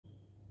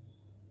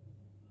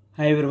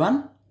Hi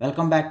everyone,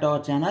 welcome back to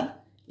our channel.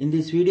 In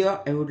this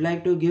video, I would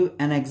like to give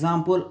an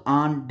example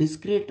on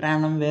discrete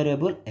random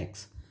variable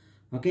x.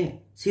 Okay,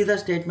 see the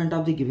statement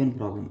of the given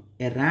problem.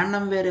 A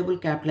random variable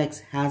capital X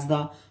has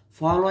the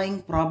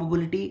following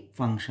probability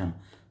function.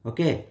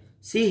 Okay,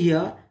 see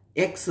here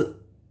x,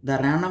 the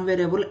random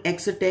variable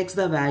x takes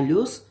the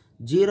values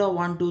 0,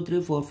 1, 2,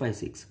 3, 4, 5,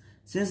 6.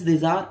 Since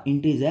these are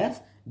integers,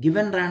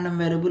 given random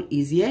variable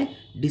is a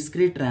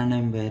discrete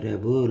random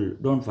variable.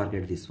 Don't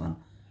forget this one.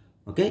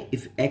 Okay,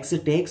 if x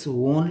takes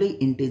only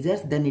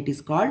integers, then it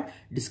is called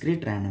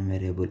discrete random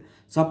variable.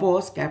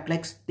 Suppose capital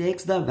X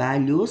takes the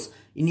values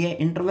in a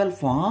interval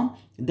form,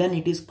 then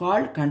it is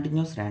called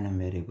continuous random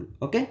variable.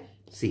 Okay,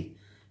 see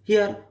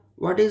here,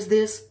 what is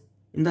this?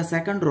 In the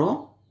second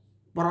row,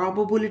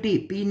 probability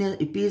p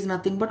is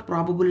nothing but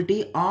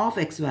probability of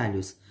x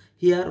values.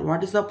 Here,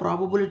 what is the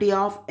probability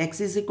of x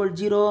is equal to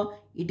 0?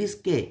 It is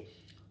k.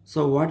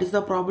 So what is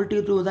the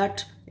probability to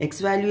that?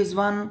 X value is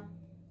 1,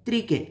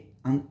 3k.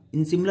 And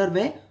in similar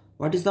way,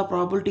 what is the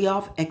probability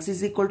of x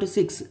is equal to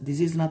 6? This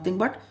is nothing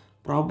but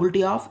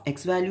probability of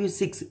x value is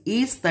 6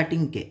 is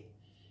 13k.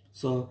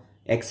 So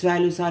x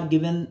values are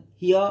given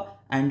here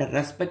and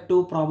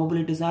respective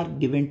probabilities are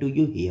given to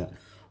you here.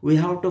 We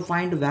have to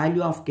find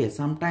value of k.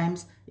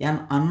 Sometimes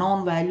an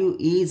unknown value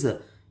is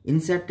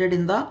inserted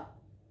in the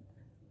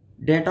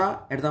data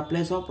at the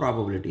place of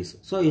probabilities.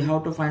 So you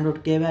have to find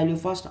out k value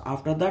first.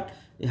 After that,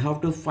 you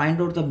have to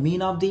find out the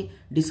mean of the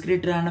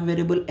discrete random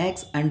variable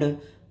x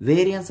and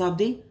variance of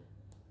the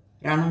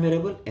random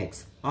variable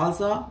x.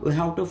 Also, we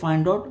have to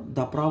find out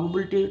the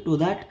probability to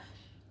that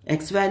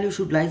x value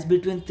should lies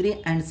between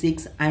 3 and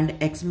 6 and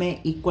x may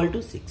equal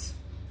to 6.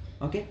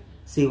 Okay,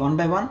 see one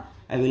by one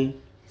I will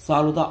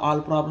solve the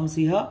all problems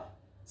here.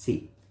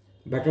 See,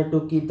 better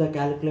to keep the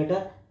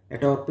calculator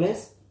at our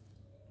place.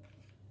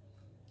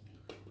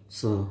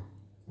 So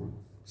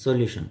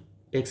solution,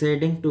 takes a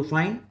heading to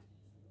find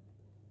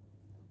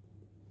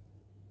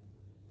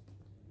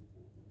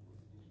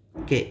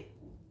k.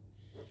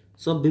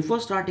 So before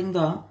starting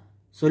the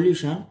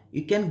solution,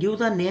 you can give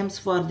the names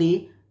for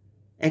the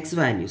x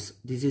values.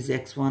 This is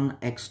x1,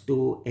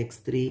 x2,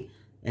 x3,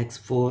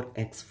 x4,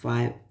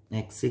 x5,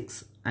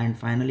 x6 and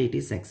finally it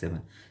is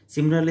x7.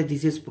 Similarly,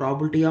 this is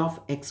probability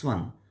of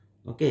x1,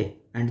 okay,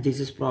 and this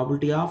is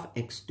probability of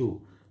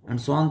x2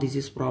 and so on. This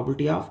is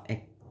probability of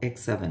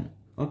x7,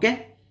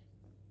 okay.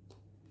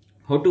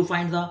 How to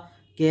find the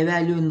k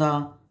value in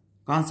the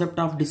concept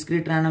of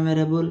discrete random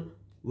variable?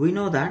 We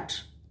know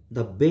that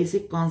the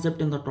basic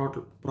concept in the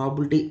total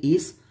probability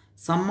is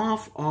sum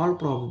of all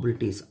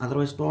probabilities,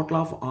 otherwise total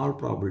of all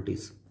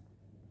probabilities.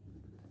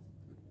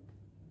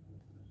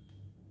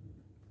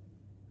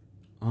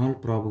 All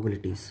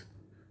probabilities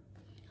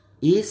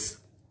is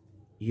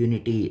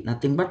unity,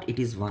 nothing but it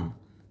is 1.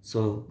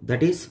 So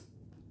that is,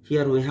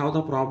 here we have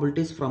the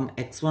probabilities from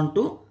x1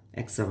 to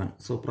x7.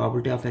 So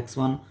probability of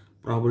x1,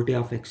 probability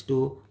of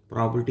x2,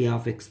 probability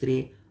of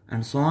x3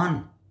 and so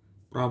on,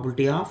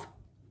 probability of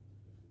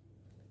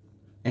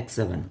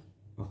x7.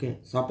 Okay,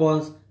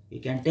 suppose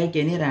you can take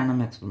any random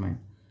experiment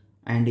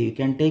and you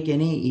can take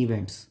any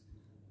events.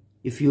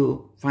 If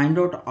you find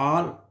out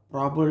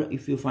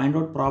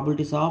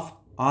probabilities of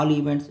all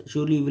events,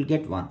 surely you will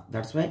get 1.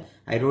 That's why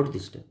I wrote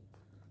this step.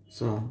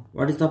 So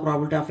what is the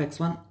probability of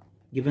x1?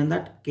 Given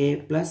that k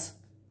plus,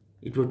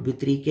 it would be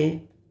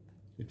 3k,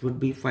 it would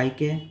be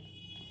 5k,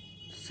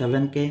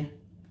 7k,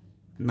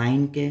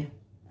 9k,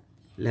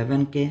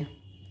 11k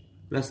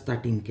plus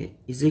 13k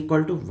is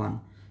equal to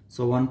 1.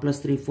 So 1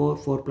 plus 3, 4,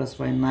 4 plus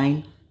 5,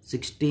 9,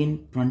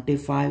 16,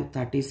 25,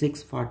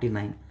 36,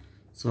 49.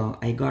 So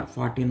I got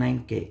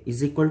 49k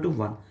is equal to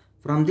 1.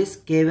 From this,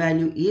 k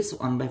value is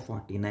 1 by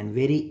 49.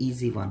 Very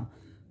easy one.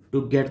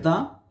 To get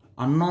the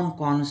unknown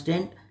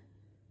constant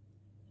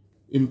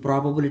in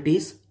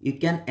probabilities, you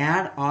can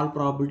add all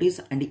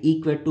probabilities and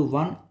equate to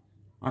 1.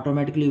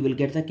 Automatically you will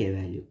get the k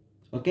value.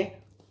 Okay.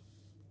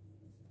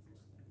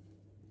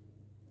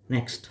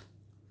 Next,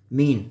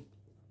 mean.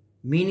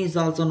 Mean is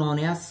also known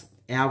as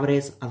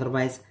average,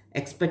 otherwise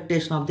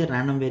expectation of the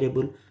random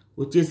variable,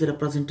 which is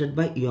represented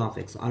by u of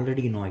x.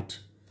 Already you know it.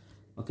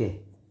 Okay,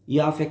 u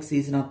of x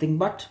is nothing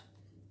but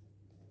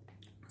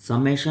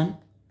summation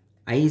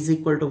I is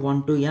equal to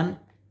 1 to n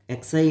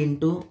xi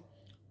into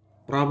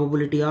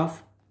probability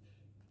of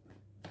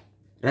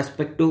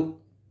respective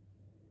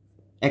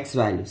x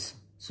values.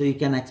 So you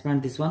can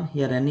expand this one.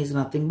 Here n is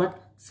nothing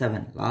but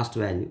 7, last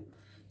value.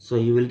 So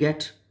you will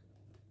get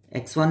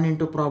x1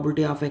 into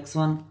probability of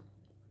x1,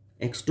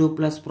 x2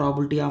 plus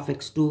probability of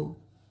x2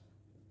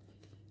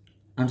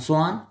 and so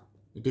on.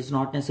 It is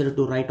not necessary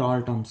to write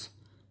all terms.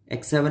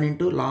 x7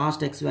 into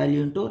last x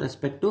value into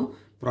respect to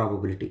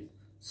probability.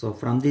 So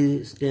from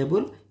this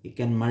table you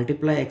can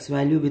multiply x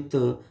value with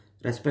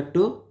respect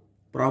to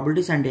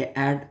probabilities and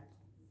add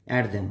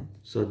them.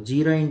 So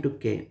 0 into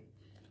k,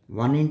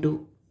 1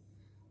 into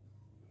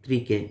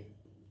 3k,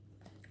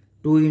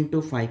 2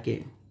 into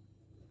 5k,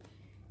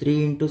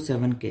 3 into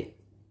 7k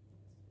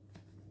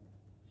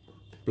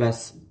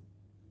plus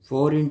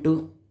 4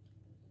 into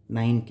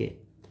 9k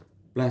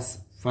plus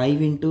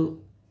 5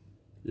 into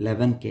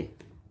 11k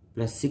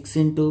plus 6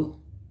 into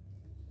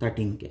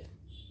 13k.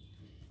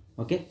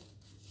 Okay.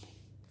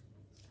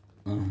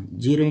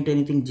 0 into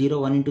anything,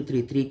 0, 1 into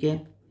 3,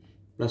 3k,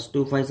 plus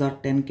 2 5s are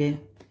 10k,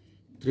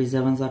 3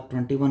 7s are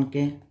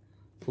 21k,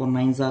 4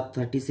 9s are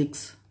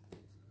 36,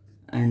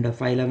 and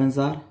 5 11s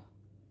are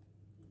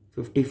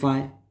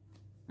 55,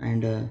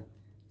 and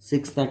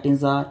 6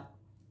 13s are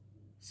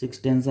 6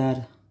 10s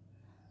are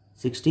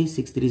 60,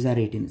 6 3s are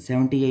 18,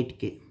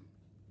 78k.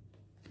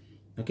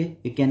 Okay,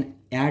 you can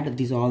add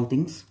these all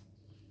things.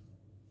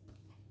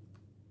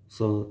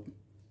 So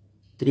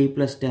 3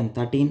 plus 10,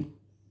 13,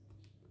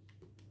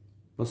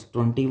 plus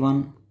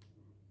 21,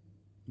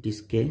 it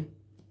is k,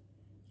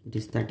 it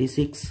is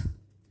 36,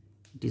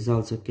 it is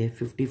also k,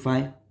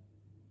 55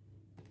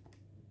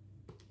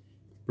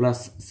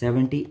 plus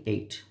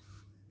 78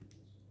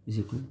 is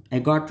equal, I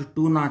got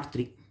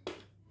 203,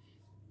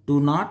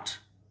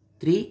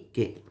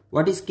 203k.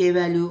 What is k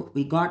value?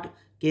 We got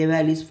k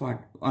value is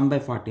 1 by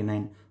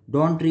 49.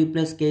 Don't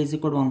replace k is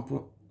equal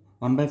to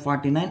 1 by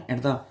 49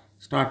 at the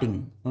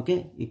starting.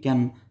 Okay, you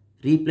can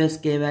replace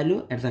k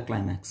value at the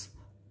climax.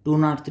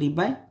 203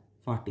 by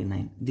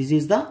 49. This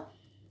is the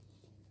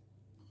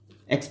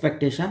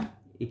expectation.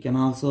 You can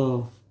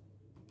also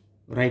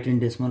write in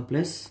decimal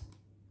place.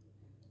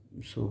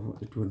 So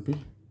it would be,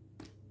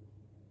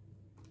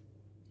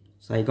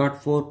 so I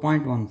got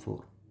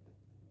 4.14.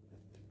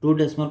 2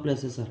 decimal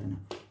places are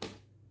enough.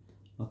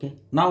 Okay,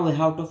 now we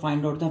have to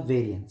find out the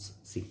variance.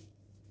 See,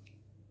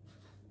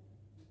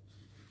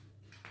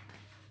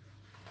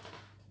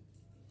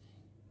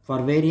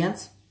 for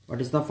variance, what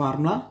is the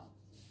formula?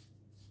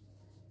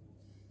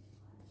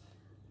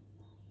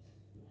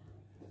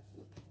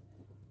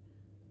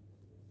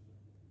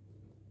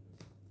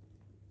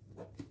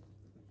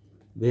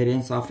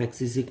 Variance of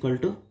x is equal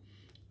to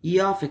e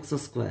of x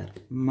square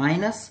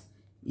minus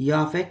e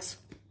of x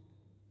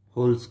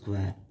whole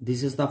square.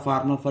 This is the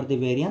formula for the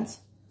variance.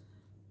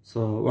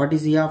 So what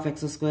is e of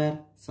x square?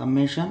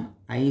 Summation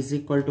I is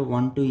equal to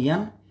 1 to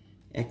n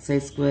xi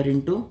square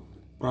into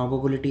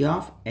probability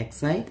of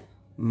xi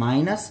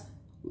minus,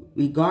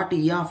 we got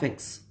e of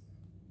x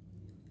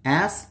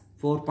as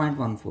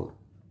 4.14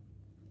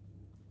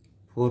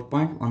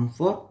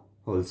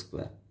 whole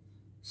square.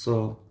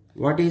 So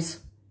what is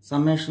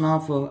summation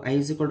of I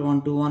is equal to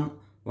 1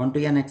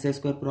 to n xi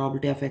square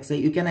probability of xi?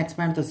 You can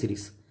expand the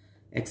series.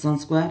 X1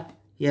 square,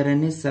 here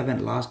n is 7,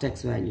 last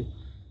x value.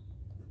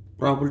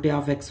 Probability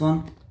of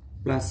x1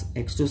 plus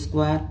x2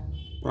 square,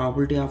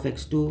 probability of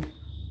x2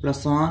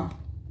 plus on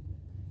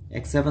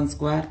x7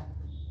 square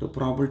to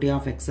probability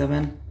of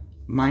x7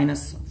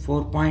 minus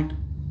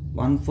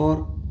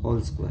 4.14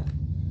 whole square.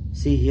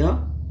 See here,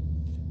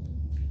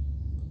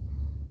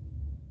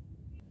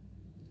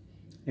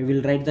 I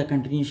will write the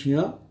continuation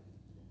here.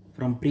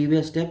 From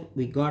previous step,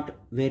 we got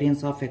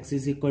variance of x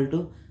is equal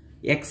to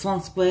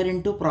x1 square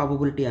into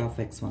probability of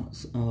x1.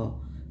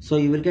 So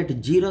you will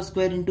get 0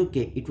 square into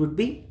k, it would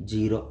be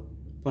 0.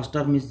 First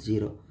term is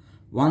 0.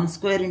 1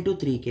 square into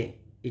 3k,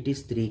 it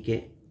is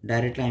 3k.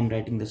 Directly I am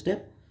writing the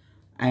step.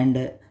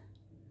 And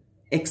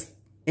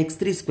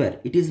x3 square,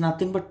 it is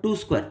nothing but 2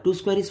 square. 2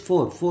 square is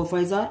 4. 4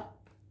 5s are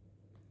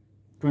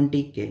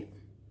 20k.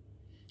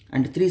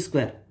 And 3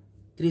 square.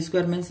 3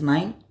 square means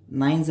 9.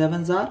 9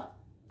 7s are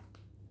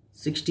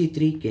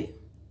 63k.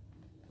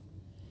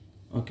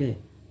 Okay.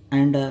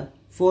 And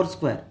 4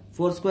 square.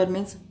 4 square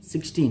means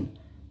 16.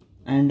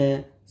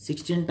 And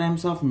 16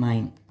 times of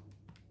 9.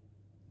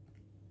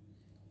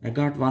 I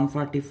got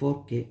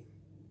 144k.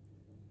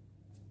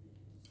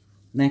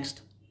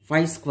 Next,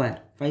 5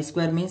 square. 5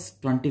 square means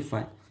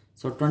 25.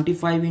 So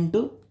 25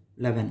 into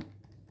 11.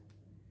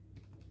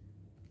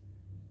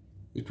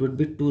 It would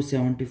be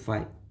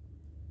 275k.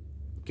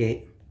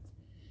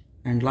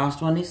 And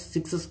last one is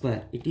 6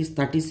 square. It is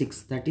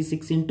 36.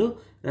 36 into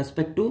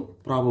respect to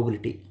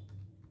probability.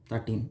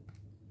 13.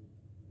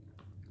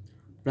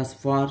 Plus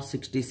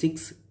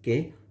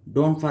 466k.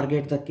 Don't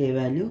forget the k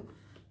value.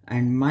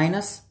 And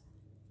minus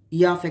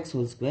e of x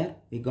whole square.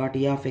 We got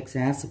e of x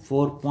as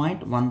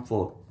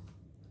 4.14.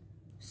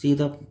 See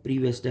the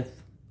previous step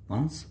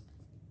once.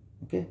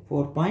 Okay,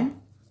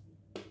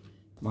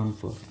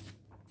 4.14.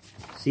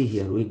 See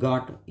here, we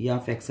got e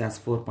of x as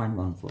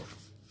 4.14.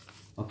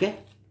 Okay,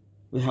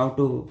 we have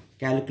to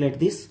calculate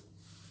this.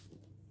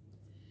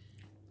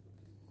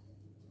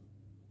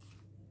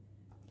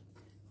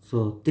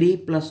 So 3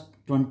 plus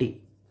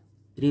 20.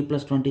 3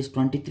 plus 20 is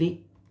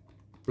 23.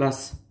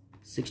 Plus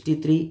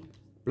 63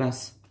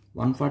 plus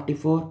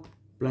 144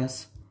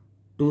 plus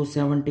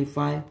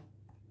 275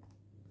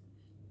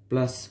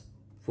 plus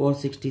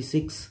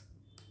 466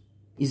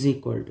 is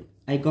equal to,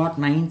 I got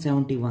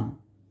 971.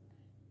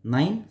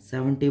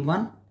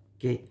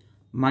 971k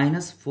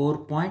minus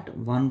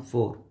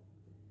 4.14.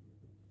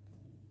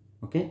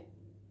 Okay.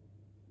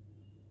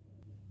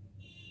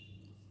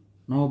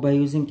 Now by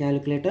using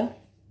calculator,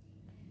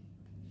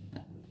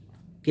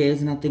 k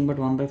is nothing but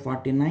 1 by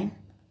 49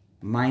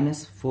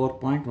 minus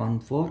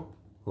 4.14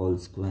 whole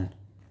square.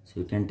 So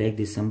you can take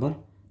this symbol,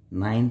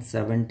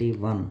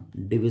 971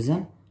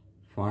 division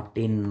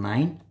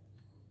 49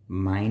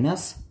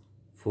 minus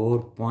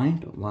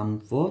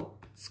 4.14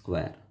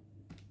 square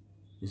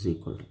is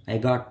equal to, I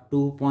got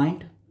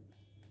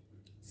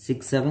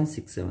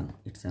 2.6767.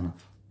 It's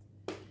enough.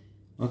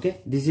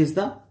 Okay, this is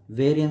the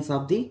variance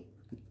of the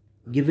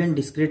given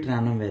discrete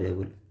random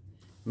variable.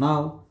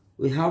 Now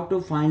we have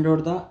to find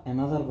out the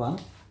another one,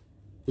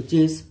 which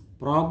is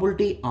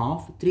probability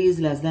of 3 is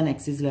less than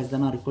x is less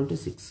than or equal to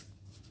 6.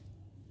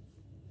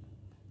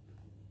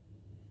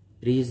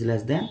 3 is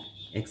less than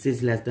x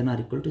is less than or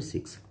equal to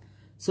 6.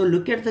 So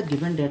look at the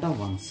given data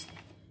once.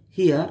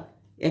 Here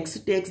x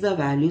takes the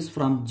values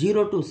from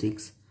 0 to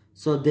 6.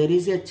 So there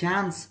is a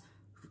chance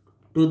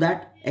to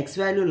that x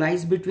value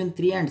lies between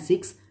 3 and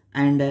 6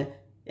 and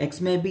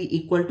x may be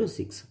equal to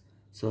 6.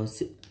 So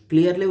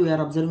clearly we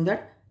are observing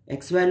that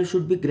x value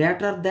should be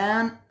greater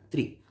than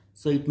 3.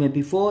 So it may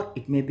be 4,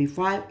 it may be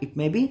 5, it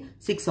may be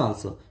 6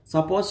 also.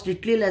 Suppose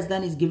strictly less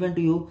than is given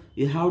to you,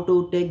 you have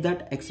to take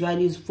that x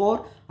value is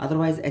 4,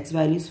 otherwise x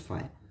value is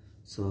 5.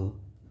 So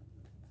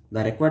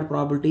the required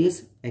probability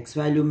is x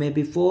value may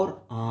be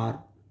 4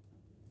 or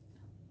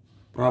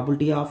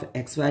probability of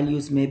x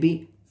values may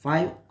be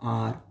 5,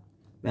 or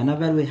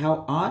whenever we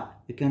have r,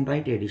 you can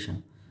write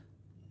addition.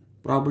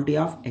 Probability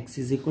of x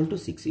is equal to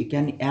 6. You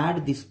can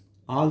add this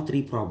all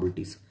three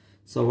probabilities.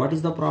 So what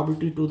is the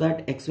probability to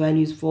that x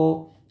value is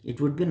 4? It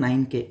would be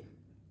 9k.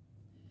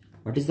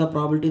 What is the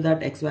probability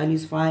that x value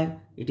is 5?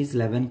 It is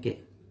 11k.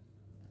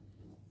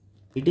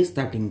 It is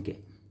 13k.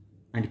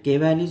 And k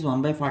value is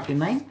 1 by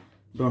 49.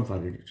 Don't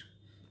forget it.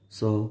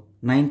 So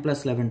 9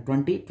 plus 11,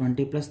 20.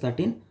 20 plus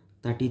 13,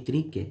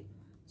 33k.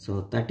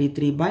 So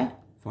 33 by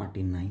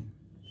 49.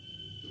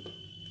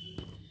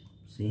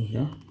 See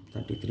here,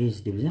 33 is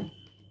division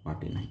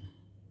 49.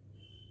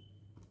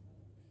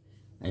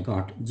 I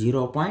got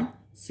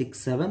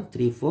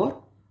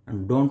 0.6734.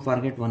 And don't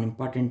forget one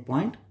important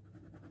point.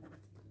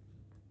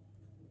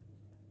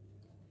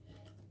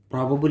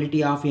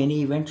 Probability of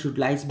any event should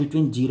lies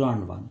between 0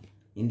 and 1.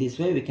 In this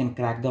way we can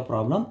crack the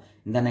problem.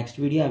 In the next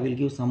video I will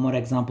give some more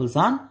examples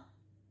on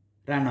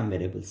random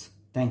variables.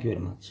 Thank you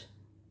very much.